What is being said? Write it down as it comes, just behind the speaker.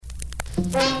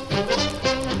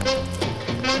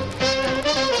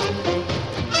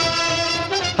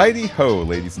Heidi ho,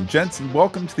 ladies and gents, and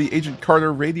welcome to the Agent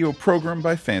Carter radio program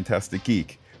by Fantastic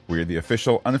Geek. We're the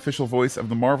official, unofficial voice of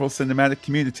the Marvel Cinematic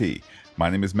community. My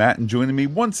name is Matt, and joining me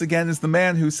once again is the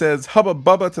man who says hubba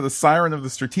bubba to the siren of the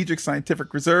Strategic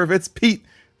Scientific Reserve. It's Pete.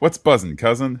 What's buzzing,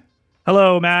 cousin?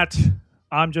 Hello, Matt.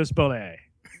 I'm just Bully.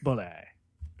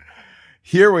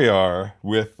 Here we are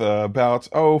with about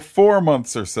 4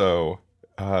 months or so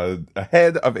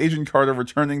ahead of Agent Carter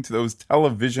returning to those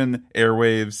television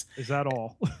airwaves. Is that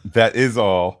all? That is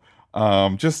all.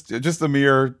 Just a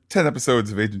mere 10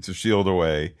 episodes of Agents of S.H.I.E.L.D.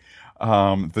 away.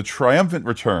 The triumphant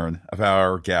return of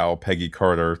our gal, Peggy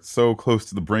Carter, so close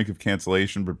to the brink of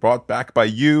cancellation, but brought back by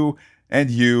you, and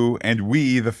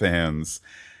we, the fans.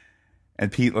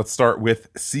 And Pete, let's start with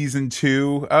season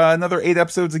 2. Another 8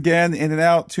 episodes again, in and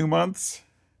out, 2 months.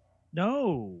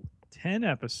 No, 10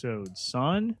 episodes,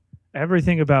 son.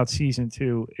 Everything about season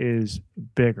 2 is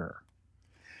bigger.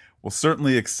 Well,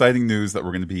 certainly exciting news that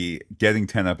we're going to be getting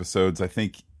 10 episodes. I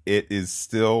think it is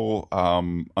still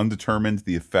undetermined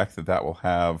the effect that will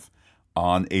have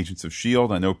on Agents of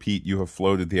S.H.I.E.L.D. I know, Pete, you have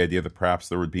floated the idea that perhaps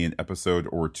there would be an episode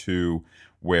or two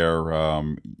where,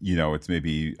 it's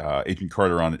maybe Agent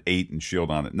Carter on at 8 and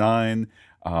S.H.I.E.L.D. on at 9.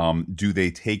 Do they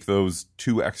take those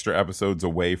 2 extra episodes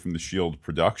away from the S.H.I.E.L.D.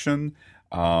 production?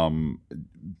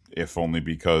 If only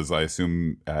because I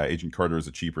assume Agent Carter is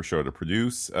a cheaper show to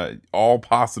produce. All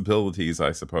possibilities,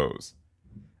 I suppose.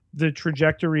 The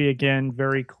trajectory, again,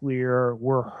 very clear.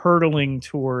 We're hurtling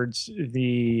towards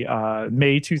the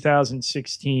May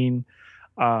 2016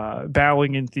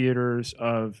 bowing in theaters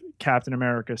of Captain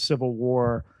America Civil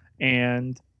War,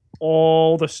 and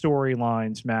all the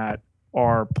storylines, Matt,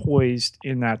 are poised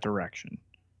in that direction.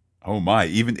 Oh my,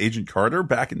 even Agent Carter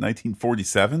back in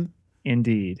 1947?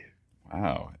 Indeed.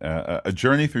 Wow. A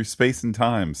journey through space and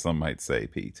time, some might say,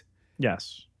 Pete.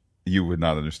 Yes. You would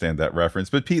not understand that reference.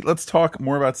 But, Pete, let's talk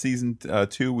more about season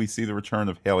 2. We see the return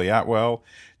of Haley Atwell,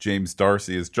 James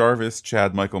Darcy as Jarvis,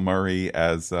 Chad Michael Murray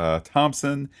as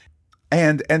Thompson,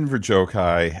 and Enver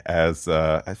Jokai as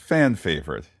a fan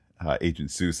favorite,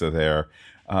 Agent Sousa there.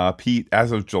 Pete,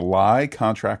 as of July,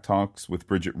 contract talks with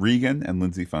Bridget Regan and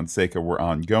Lindsay Fonseca were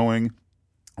ongoing.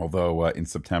 Although in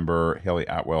September, Haley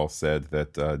Atwell said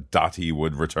that Dottie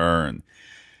would return.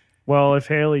 Well, if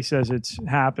Haley says it's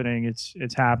happening,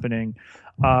 it's happening.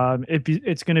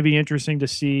 It's going to be interesting to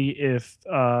see if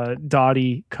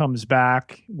Dottie comes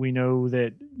back. We know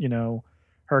that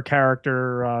her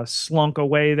character slunk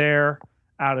away there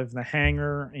out of the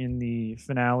hangar in the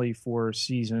finale for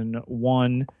season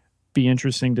 1. Be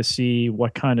interesting to see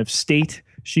what kind of state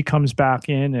she comes back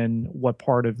in and what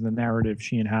part of the narrative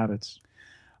she inhabits.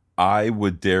 I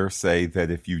would dare say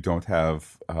that if you don't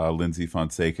have Lindsay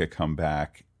Fonseca come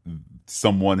back,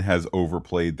 someone has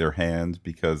overplayed their hand,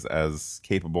 because as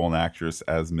capable an actress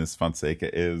as Miss Fonseca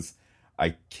is,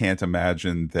 I can't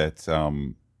imagine that.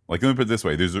 Let me put it this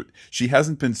way: she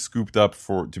hasn't been scooped up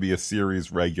to be a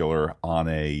series regular on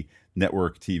a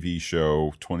network TV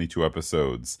show, 22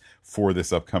 episodes for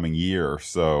this upcoming year.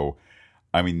 So,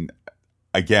 I mean,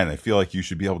 again, I feel like you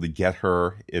should be able to get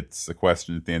her. It's a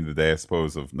question at the end of the day, I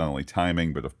suppose, of not only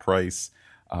timing, but of price.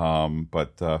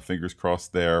 But fingers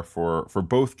crossed there for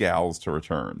both gals to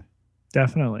return.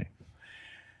 Definitely.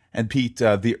 And Pete,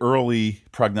 the early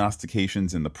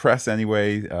prognostications in the press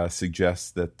anyway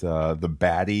suggest that the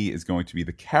baddie is going to be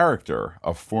the character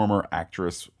of former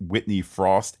actress Whitney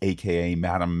Frost, a.k.a.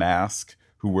 Madame Mask,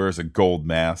 who wears a gold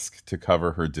mask to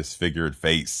cover her disfigured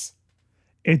face.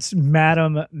 It's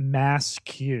Madame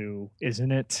Masque,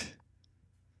 isn't it?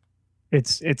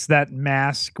 It's that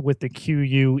mask with the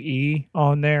QUE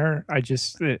on there.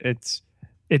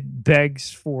 It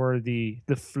begs for the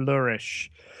flourish.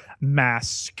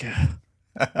 Mask.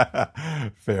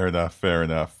 Fair enough.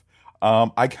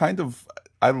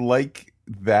 I like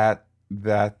that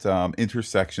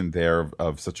intersection there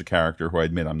of such a character who I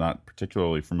admit I'm not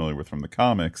particularly familiar with from the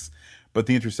comics, but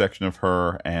the intersection of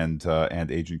her and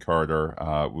Agent Carter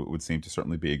would seem to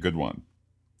certainly be a good one.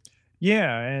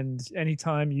 Yeah, and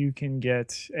anytime you can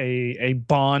get a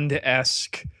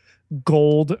Bond-esque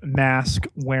gold mask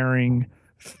wearing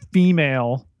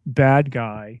female bad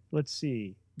guy, let's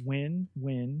see. Win.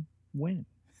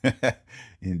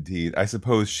 Indeed. I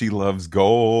suppose she loves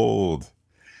gold.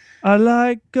 I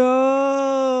like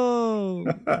gold.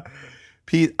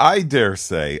 Pete, I dare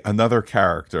say another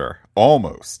character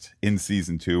almost in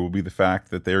season 2 will be the fact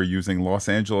that they're using Los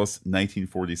Angeles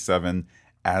 1947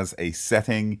 as a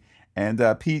setting. And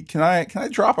Pete, can I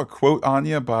drop a quote on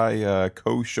you by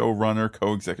co-showrunner,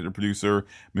 co-executive producer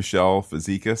Michelle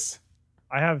Fazekas?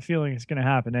 I have a feeling it's going to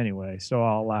happen anyway, so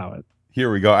I'll allow it.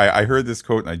 Here we go. I heard this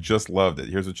quote and I just loved it.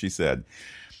 Here's what she said.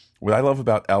 What I love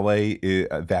about LA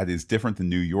that is different than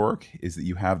New York is that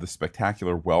you have the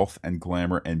spectacular wealth and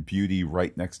glamour and beauty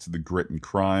right next to the grit and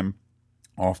crime,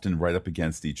 often right up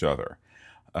against each other.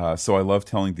 So I love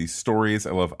telling these stories.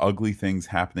 I love ugly things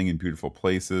happening in beautiful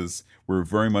places. We're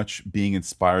very much being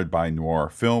inspired by noir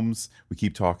films. We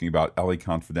keep talking about LA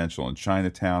Confidential and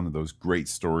Chinatown and those great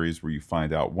stories where you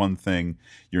find out one thing,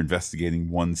 you're investigating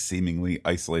one seemingly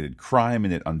isolated crime,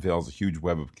 and it unveils a huge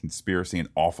web of conspiracy and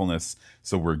awfulness.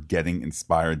 So we're getting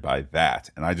inspired by that.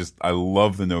 And I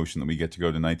love the notion that we get to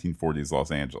go to 1940s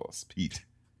Los Angeles. Pete.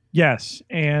 Yes,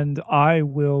 and I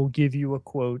will give you a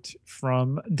quote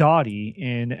from Dottie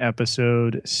in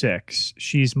episode 6.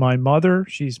 She's my mother,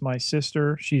 she's my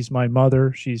sister, she's my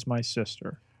mother, she's my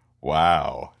sister.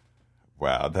 Wow.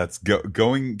 That's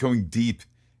going deep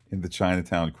in the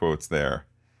Chinatown quotes there.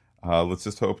 Let's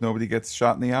just hope nobody gets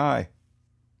shot in the eye.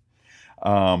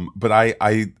 But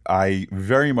I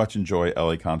very much enjoy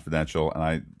LA Confidential,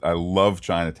 and I love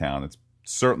Chinatown. It's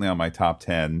certainly on my top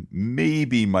 10,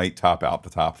 maybe might top out the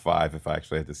top 5 if I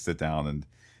actually had to sit down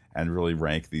and really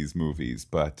rank these movies.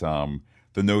 But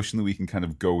the notion that we can kind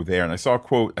of go there, and I saw a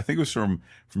quote, I think it was from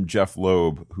Jeff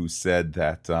Loeb, who said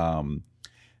that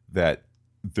that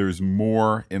there's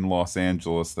more in Los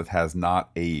Angeles that has not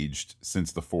aged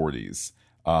since the 40s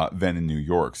than in New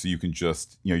York. So you can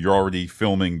just, you're already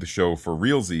filming the show for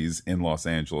realsies in Los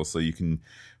Angeles, so you can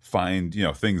find,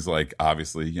 things like,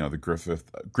 obviously, the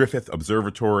Griffith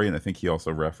Observatory, and I think he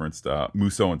also referenced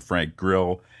Musso and Frank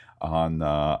Grill on,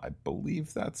 I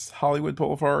believe that's Hollywood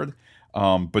Boulevard,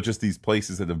 but just these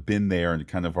places that have been there and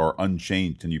kind of are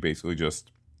unchanged, and you basically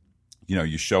just,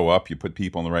 you show up, you put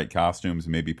people in the right costumes,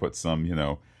 and maybe put some,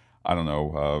 I don't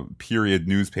know, period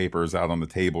newspapers out on the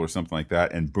table or something like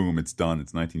that, and boom, it's done.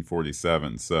 It's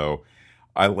 1947. So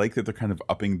I like that they're kind of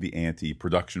upping the ante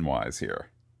production-wise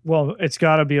here. Well, it's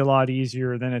got to be a lot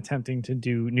easier than attempting to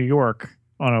do New York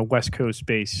on a West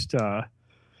Coast-based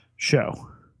show.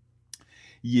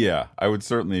 Yeah, I would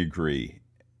certainly agree.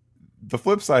 The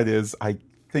flip side is, I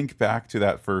think back to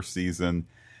that first season,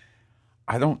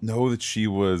 I don't know that she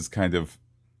was kind of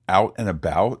out and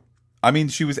about. I mean,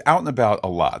 she was out and about a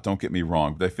lot, don't get me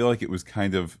wrong, but I feel like it was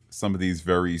kind of some of these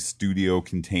very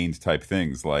studio-contained type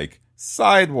things, like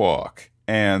Sidewalk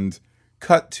and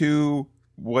cut to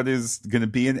what is going to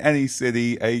be in any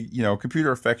city, a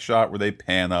computer effect shot where they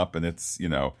pan up and it's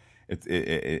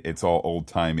it's all old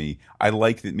timey. I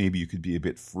like that maybe you could be a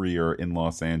bit freer in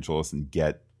Los Angeles and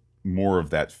get more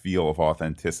of that feel of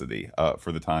authenticity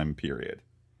for the time period.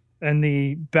 And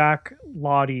the back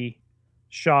lottie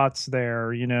shots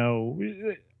there,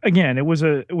 again, it was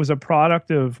a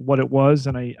product of what it was,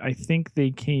 and I think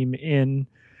they came in.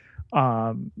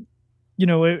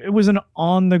 It was an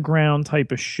on the ground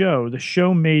type of show. The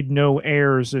show made no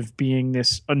airs of being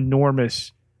this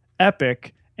enormous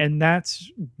epic, and that's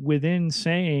within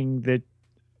saying that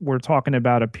we're talking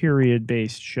about a period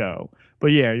based show. But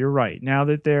yeah, you're right. Now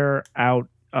that they're out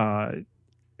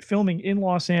filming in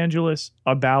Los Angeles,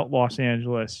 about Los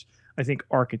Angeles, I think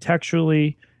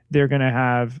architecturally they're going to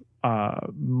have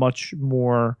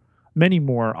many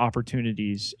more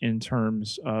opportunities in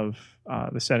terms of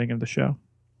the setting of the show.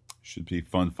 Should be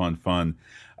fun.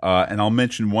 And I'll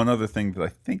mention one other thing that I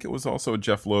think it was also a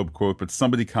Jeff Loeb quote, but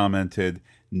somebody commented,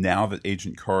 now that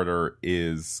Agent Carter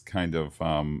is kind of,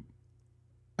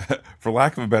 for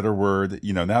lack of a better word,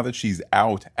 now that she's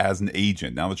out as an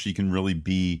agent, now that she can really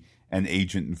be an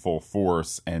agent in full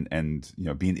force and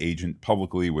be an agent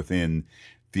publicly within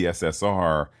the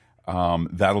SSR,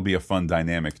 that'll be a fun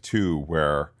dynamic too,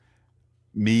 where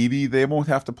maybe they won't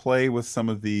have to play with some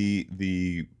of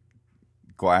the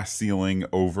glass ceiling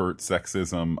overt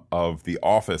sexism of The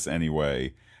Office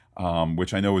anyway,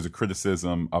 which I know is a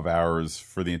criticism of ours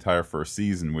for the entire first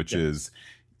season, which is,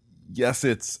 yes,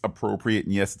 it's appropriate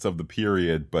and yes, it's of the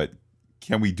period, but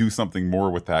can we do something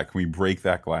more with that? Can we break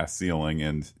that glass ceiling?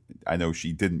 And I know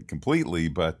she didn't completely,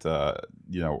 but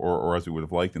or as we would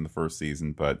have liked in the first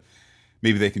season, but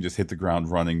maybe they can just hit the ground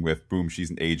running with, boom,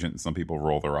 she's an agent, and some people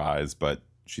roll their eyes, but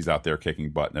she's out there kicking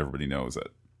butt and everybody knows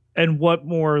it. And what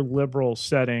more liberal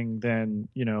setting than,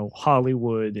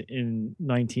 Hollywood in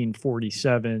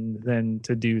 1947 than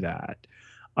to do that?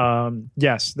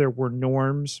 Yes, there were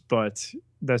norms, but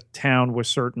the town was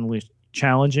certainly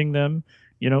challenging them.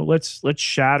 Let's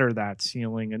shatter that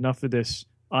ceiling. Enough of this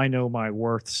I know my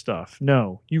worth stuff.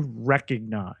 No, you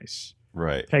recognize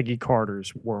right Peggy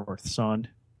Carter's worth, son.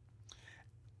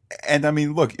 And I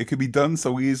mean, look, it could be done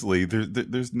so easily.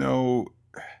 There's no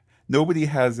nobody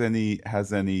has any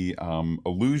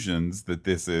illusions that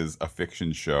this is a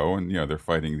fiction show, and they're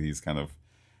fighting these kind of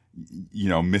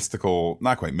mystical,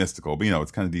 not quite mystical, but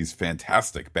it's kind of these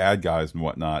fantastic bad guys and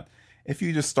whatnot. If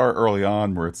you just start early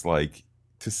on, where it's like,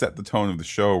 to set the tone of the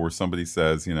show, where somebody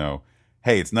says,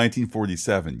 hey, it's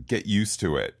 1947, get used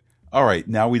to it. All right,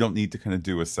 now we don't need to kind of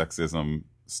do a sexism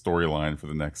storyline for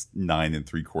the next 9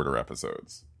 3/4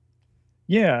 episodes.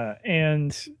 Yeah,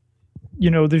 and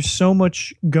there's so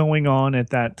much going on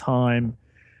at that time.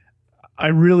 I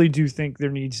really do think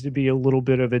there needs to be a little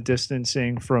bit of a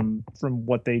distancing from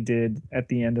what they did at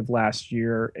the end of last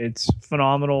year. It's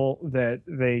phenomenal that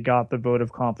they got the vote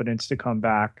of confidence to come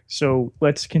back. So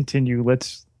let's continue.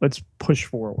 Let's push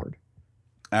forward.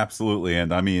 Absolutely.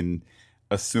 And I mean,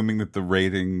 assuming that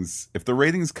if the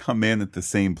ratings come in at the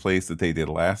same place that they did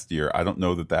last year, I don't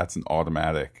know that that's an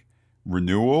automatic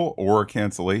renewal or a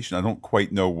cancellation. I don't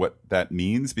quite know what that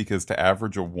means, because to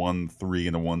average a 1.3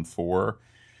 and a 1.4,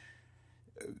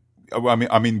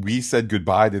 I mean, we said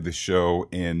goodbye to the show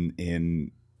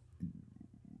in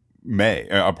May.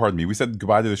 Pardon me. We said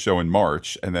goodbye to the show in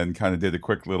March, and then kind of did a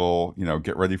quick little,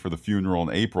 get ready for the funeral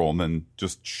in April, and then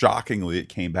just shockingly it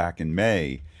came back in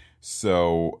May.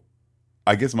 So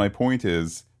I guess my point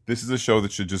is, this is a show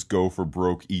that should just go for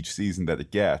broke each season that it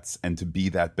gets, and to be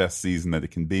that best season that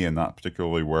it can be, and not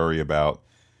particularly worry about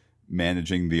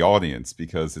managing the audience,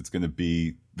 because this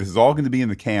is all going to be in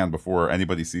the can before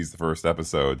anybody sees the first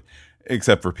episode,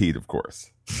 except for Pete, of course.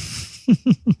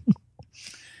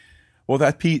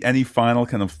 Well, Pete, any final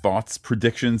kind of thoughts,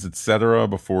 predictions, etc.,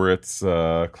 before it's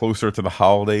closer to the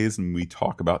holidays and we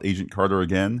talk about Agent Carter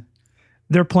again?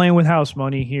 They're playing with house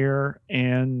money here,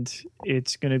 and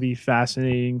it's going to be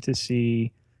fascinating to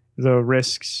see the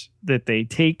risks that they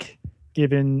take,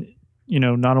 given,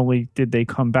 not only did they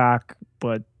come back,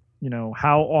 but,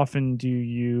 how often do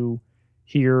you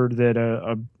hear that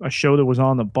a show that was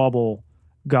on the bubble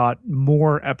got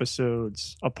more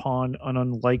episodes upon an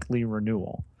unlikely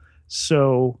renewal?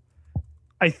 So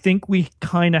I think we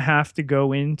kind of have to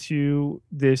go into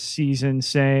this season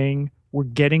saying we're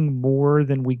getting more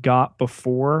than we got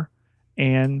before.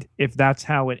 And if that's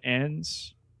how it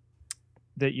ends,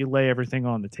 that you lay everything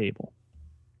on the table.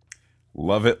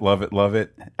 Love it, love it, love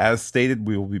it. As stated,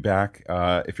 we will be back.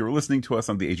 If you're listening to us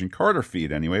on the Agent Carter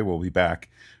feed anyway, we'll be back,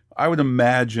 I would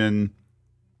imagine,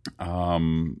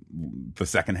 the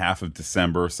second half of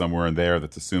December, somewhere in there.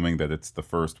 That's assuming that it's the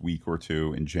first week or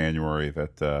two in January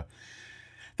that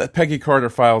Peggy Carter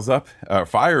fires up. No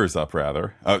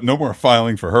more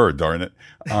filing for her, darn it.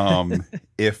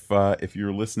 If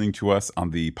you're listening to us on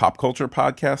the Pop Culture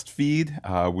Podcast feed,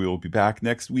 we will be back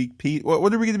next week. Pete,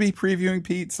 what are we going to be previewing,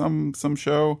 Pete? Some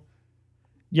show?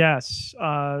 Yes,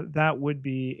 that would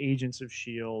be Agents of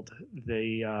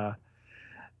S.H.I.E.L.D.,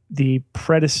 the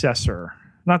predecessor.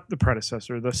 Not the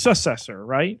predecessor, the successor,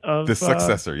 right? The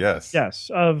successor, yes.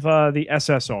 Yes, of the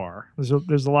SSR.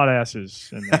 There's a lot of S's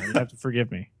in there. You have to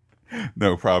forgive me.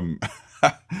 No problem.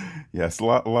 Yes, a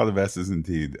lot of S's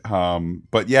indeed.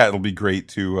 But yeah, it'll be great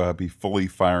to be fully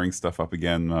firing stuff up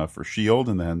again for S.H.I.E.L.D.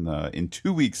 And then in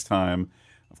 2 weeks' time,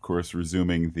 of course,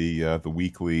 resuming the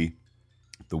weekly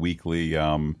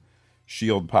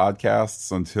S.H.I.E.L.D.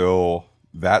 podcasts until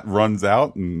that runs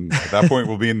out, and at that point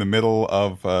we'll be in the middle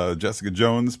of Jessica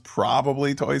Jones,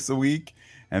 probably twice a week,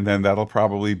 and then that'll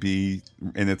probably be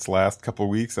in its last couple of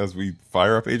weeks as we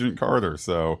fire up Agent Carter.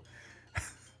 So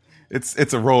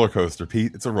it's a roller coaster,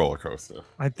 Pete. It's a roller coaster.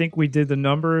 I think we did the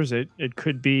numbers. It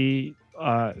could be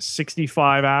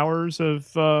 65 hours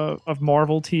of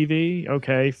Marvel TV.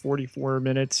 Okay, 44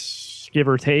 minutes give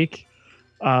or take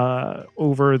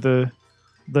over the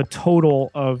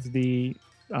total of the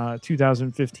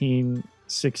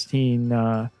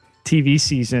 2015-16 TV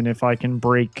season, if I can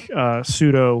break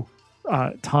pseudo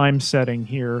time setting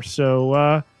here.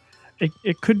 So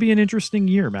it could be an interesting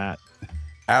year, Matt.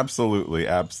 Absolutely.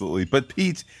 But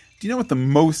Pete, do you know what the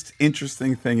most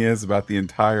interesting thing is about the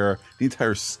entire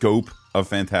scope of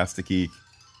Fantastic Geek?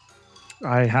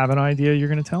 I have an idea you're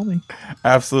going to tell me.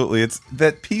 Absolutely. It's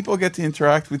that people get to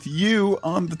interact with you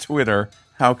on the Twitter.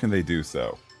 How can they do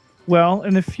so? Well,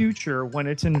 in the future, when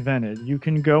it's invented, you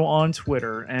can go on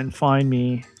Twitter and find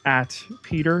me at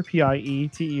Peter,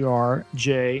 Pieter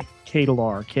J.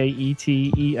 Ketelaar,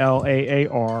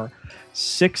 Ketelaar,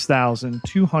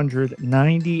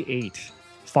 6,298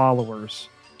 followers.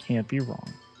 Can't be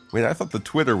wrong. Wait, I thought the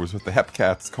Twitter was what the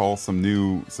Hepcats call some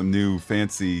new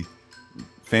fancy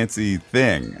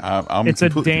thing. It's a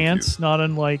dance, confused. Not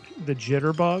unlike the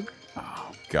jitterbug.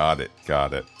 Oh, got it.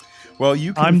 Well,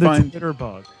 you can I'm the find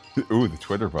Twitterbug. Ooh, the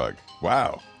Twitter bug!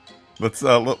 Wow, let's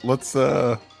snap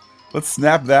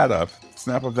that up.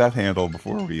 snap of that handle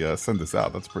before we send this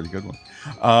out. That's a pretty good one.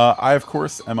 I, of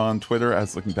course, am on Twitter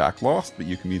as Looking Back Lost, but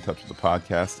you can be in touch with the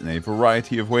podcast in a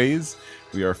variety of ways.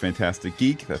 We are Fantastic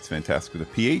Geek. That's fantastic with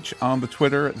a PH on the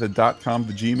Twitter, the .com,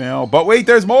 the Gmail. But wait,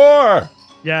 there's more!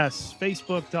 Yes,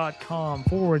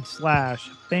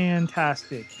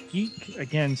 Facebook.com/Fantastic Geek.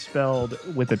 Again, spelled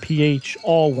with a PH,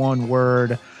 all one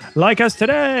word. Like us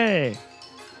today!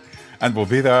 And we'll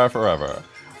be there forever.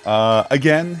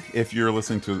 Again, if you're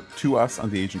listening to us on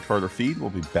the Agent Carter feed, we'll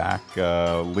be back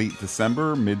late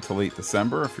December, mid to late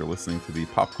December. If you're listening to the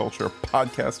Pop Culture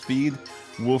podcast feed,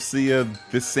 we'll see you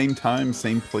this same time,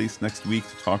 same place next week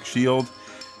to talk S.H.I.E.L.D.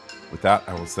 With that,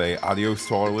 I will say adios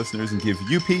to all our listeners and give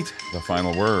you, Pete, the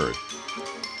final word.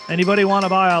 Anybody want to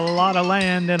buy a lot of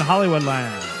land in Hollywood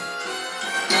land?